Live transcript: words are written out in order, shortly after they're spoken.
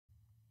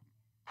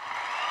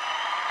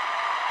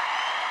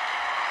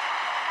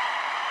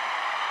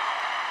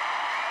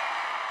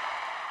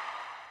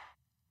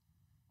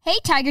Hey,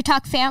 Tiger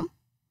Talk fam.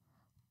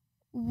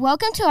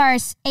 Welcome to our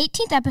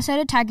 18th episode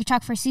of Tiger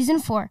Talk for Season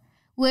 4.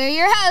 We're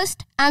your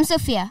host. I'm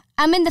Sophia.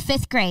 I'm in the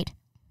 5th grade.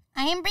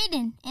 I am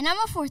Brayden, and I'm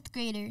a 4th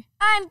grader.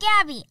 I'm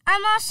Gabby.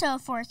 I'm also a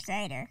 4th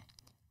grader.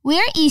 We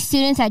are E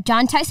students at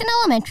John Tyson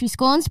Elementary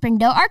School in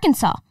Springdale,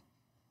 Arkansas.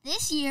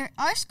 This year,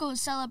 our school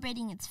is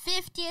celebrating its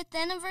 50th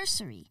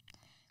anniversary.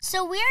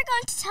 So we are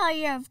going to tell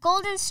you of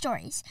golden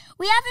stories.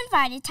 We have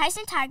invited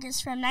Tyson Tigers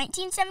from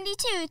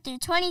 1972 through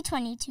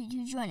 2022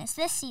 to join us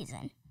this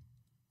season.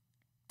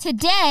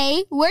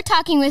 Today, we're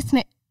talking with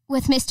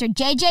Mr.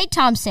 J.J.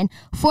 Thompson,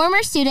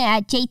 former student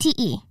at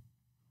JTE.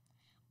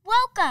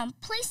 Welcome.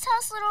 Please tell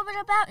us a little bit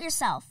about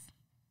yourself.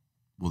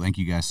 Well, thank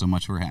you guys so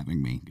much for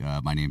having me.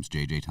 My name's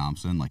J.J.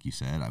 Thompson. Like you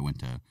said, I went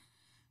to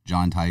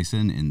John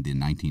Tyson in the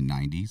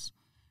 1990s,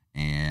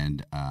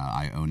 and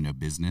I own a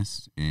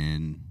business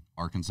in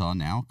Arkansas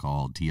now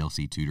called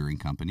TLC Tutoring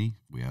Company.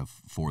 We have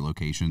 4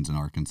 locations in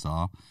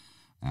Arkansas,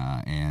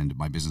 and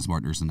my business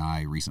partners and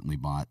I recently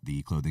bought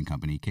the clothing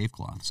company Cave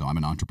Cloth. So I'm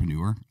an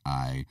entrepreneur.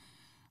 I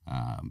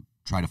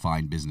try to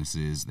find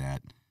businesses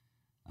that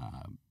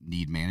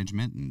need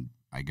management, and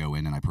I go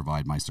in and I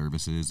provide my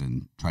services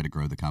and try to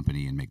grow the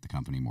company and make the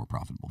company more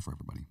profitable for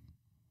everybody.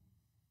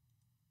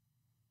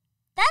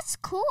 That's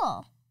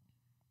cool.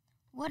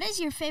 What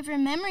is your favorite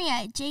memory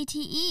at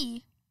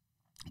JTE?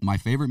 My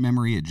favorite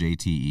memory at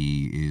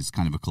JTE is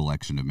kind of a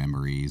collection of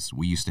memories.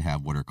 We used to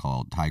have what are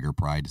called Tiger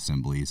Pride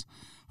assemblies.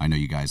 I know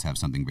you guys have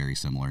something very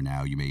similar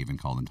now. You may even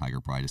call them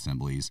Tiger Pride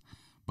assemblies.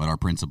 But our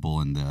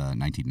principal in the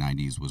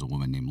 1990s was a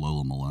woman named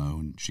Lola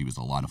Malone. She was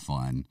a lot of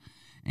fun.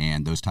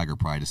 And those Tiger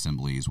Pride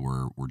assemblies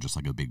were just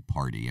like a big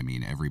party. I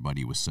mean,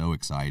 everybody was so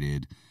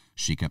excited.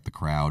 She kept the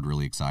crowd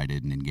really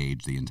excited and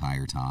engaged the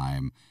entire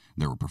time.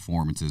 There were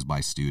performances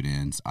by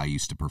students. I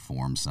used to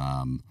perform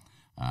some.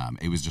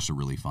 It was just a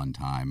really fun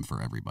time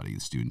for everybody, the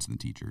students and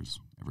the teachers,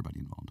 everybody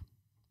involved.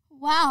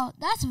 Wow,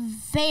 that's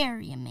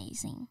very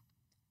amazing.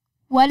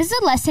 What is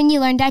a lesson you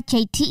learned at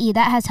JTE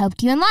that has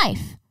helped you in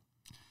life?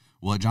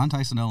 Well, at John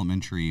Tyson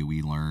Elementary,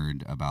 we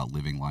learned about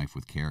living life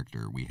with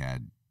character. We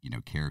had,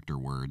 character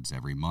words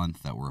every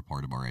month that were a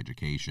part of our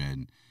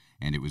education,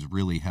 and it was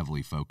really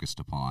heavily focused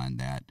upon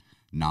that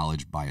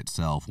knowledge by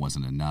itself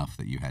wasn't enough,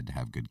 that you had to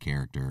have good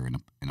character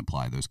and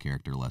apply those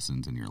character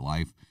lessons in your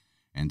life.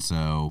 And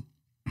so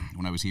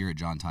when I was here at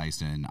John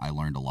Tyson, I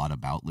learned a lot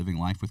about living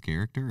life with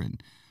character,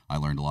 and I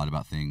learned a lot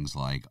about things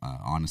like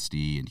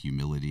honesty and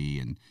humility,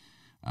 and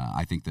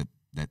I think that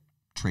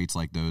traits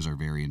like those are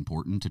very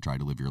important to try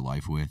to live your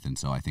life with, and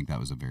so I think that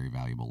was a very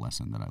valuable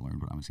lesson that I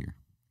learned when I was here.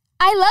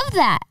 I love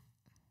that.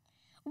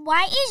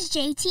 Why is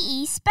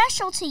JTE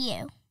special to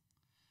you?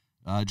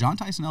 John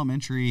Tyson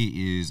Elementary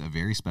is a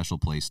very special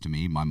place to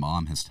me. My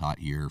mom has taught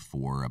here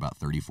for about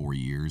 34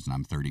 years, and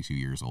I'm 32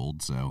 years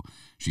old, so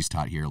she's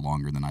taught here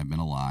longer than I've been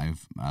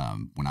alive.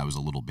 When I was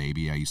a little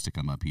baby, I used to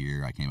come up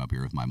here. I came up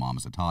here with my mom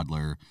as a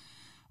toddler.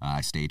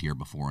 I stayed here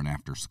before and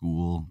after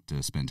school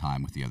to spend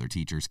time with the other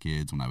teachers'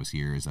 kids when I was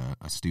here as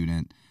a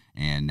student,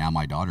 and now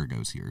my daughter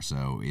goes here,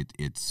 so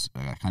it's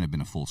kind of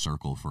been a full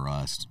circle for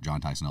us. John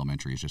Tyson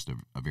Elementary is just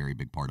a very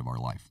big part of our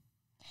life.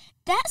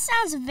 That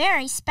sounds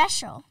very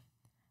special.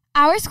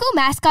 Our school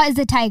mascot is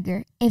a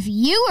tiger. If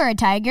you were a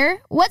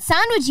tiger, what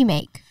sound would you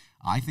make?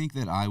 I think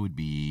that I would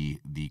be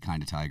the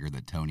kind of tiger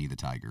that Tony the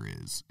Tiger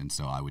is, and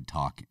so I would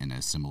talk in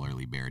a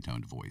similarly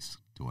baritoned voice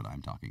to what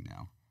I'm talking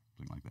now,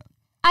 something like that.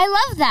 I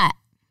love that.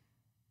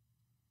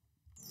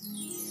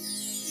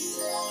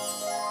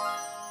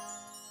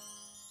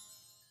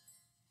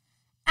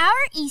 Our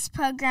EAST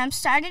program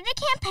started a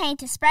campaign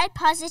to spread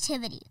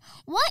positivity.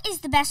 What is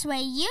the best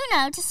way you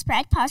know to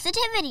spread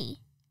positivity?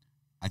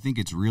 I think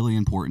it's really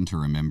important to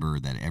remember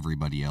that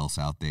everybody else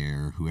out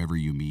there, whoever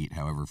you meet,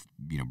 however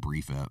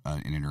brief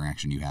an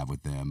interaction you have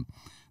with them,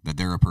 that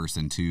they're a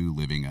person too,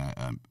 living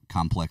a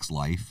complex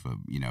life,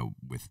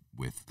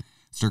 with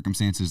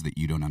circumstances that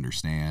you don't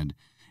understand,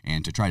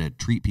 and to try to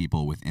treat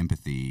people with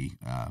empathy,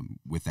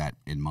 with that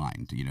in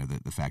mind.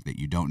 The fact that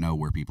you don't know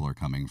where people are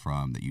coming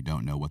from, that you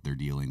don't know what they're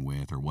dealing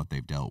with or what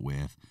they've dealt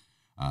with,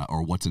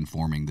 or what's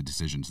informing the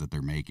decisions that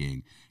they're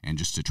making, and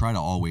just to try to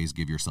always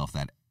give yourself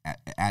that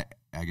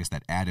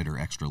that added or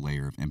extra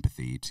layer of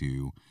empathy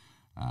to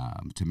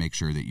make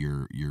sure that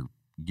you're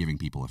giving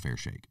people a fair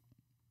shake.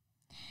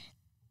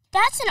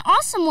 That's an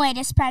awesome way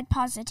to spread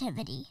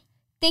positivity.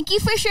 Thank you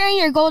for sharing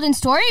your golden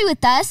story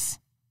with us.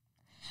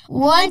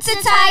 Once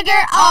a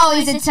tiger,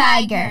 always a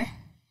tiger.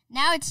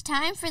 Now it's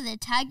time for the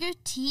Tiger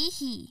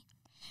Tee-Hee.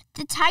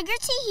 The Tiger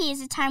Tee-Hee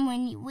is a time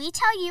when we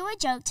tell you a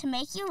joke to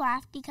make you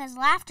laugh because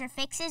laughter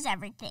fixes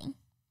everything.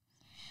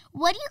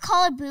 What do you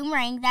call a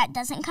boomerang that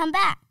doesn't come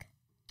back?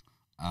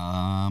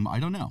 I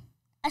don't know.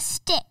 A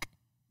stick.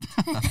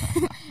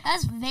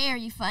 That's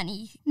very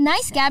funny.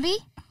 Nice, Gabby.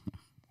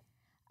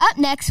 Up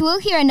next, we'll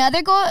hear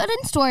another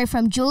golden story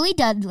from Julie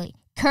Dudley,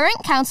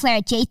 current counselor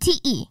at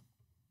JTE.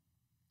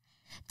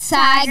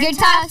 Tiger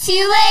talk to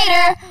you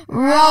later.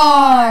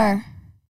 Roar.